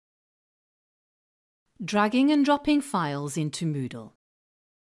Dragging and dropping files into Moodle.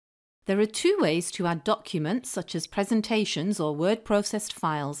 There are two ways to add documents such as presentations or word-processed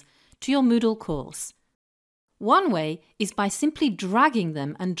files to your Moodle course. One way is by simply dragging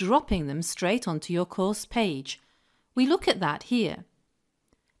them and dropping them straight onto your course page. We look at that here.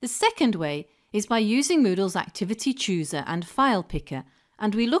 The second way is by using Moodle's Activity Chooser and File Picker,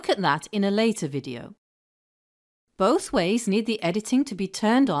 and we look at that in a later video. Both ways need the editing to be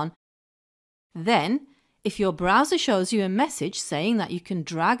turned on. Then, if your browser shows you a message saying that you can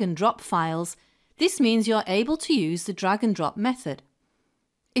drag and drop files, this means you're able to use the drag and drop method.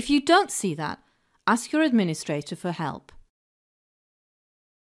 If you don't see that, ask your administrator for help.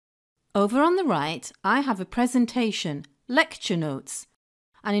 Over on the right, I have a presentation, Lecture Notes,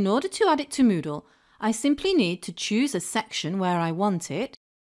 and in order to add it to Moodle, I simply need to choose a section where I want it.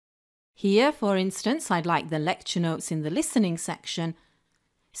 Here, for instance, I'd like the lecture notes in the listening section,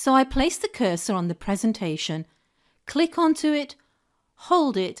 so I place the cursor on the presentation, click onto it,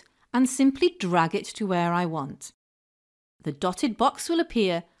 hold it, and simply drag it to where I want. The dotted box will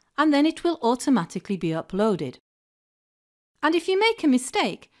appear and then it will automatically be uploaded. And if you make a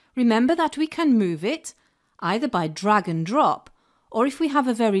mistake, remember that we can move it either by drag and drop, or if we have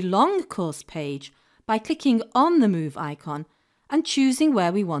a very long course page, by clicking on the move icon and choosing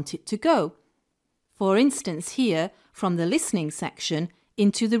where we want it to go. For instance, here from the listening section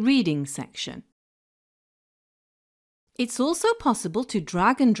into the reading section. It's also possible to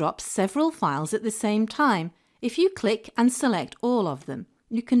drag and drop several files at the same time. If you click and select all of them,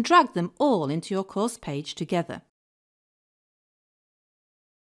 you can drag them all into your course page together.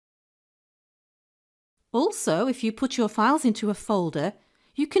 Also, if you put your files into a folder,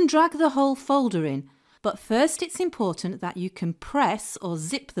 you can drag the whole folder in, but first it's important that you compress or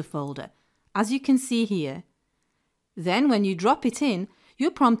zip the folder, as you can see here. Then when you drop it in, you're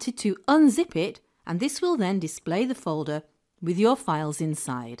prompted to unzip it, and this will then display the folder with your files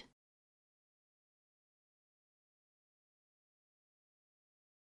inside.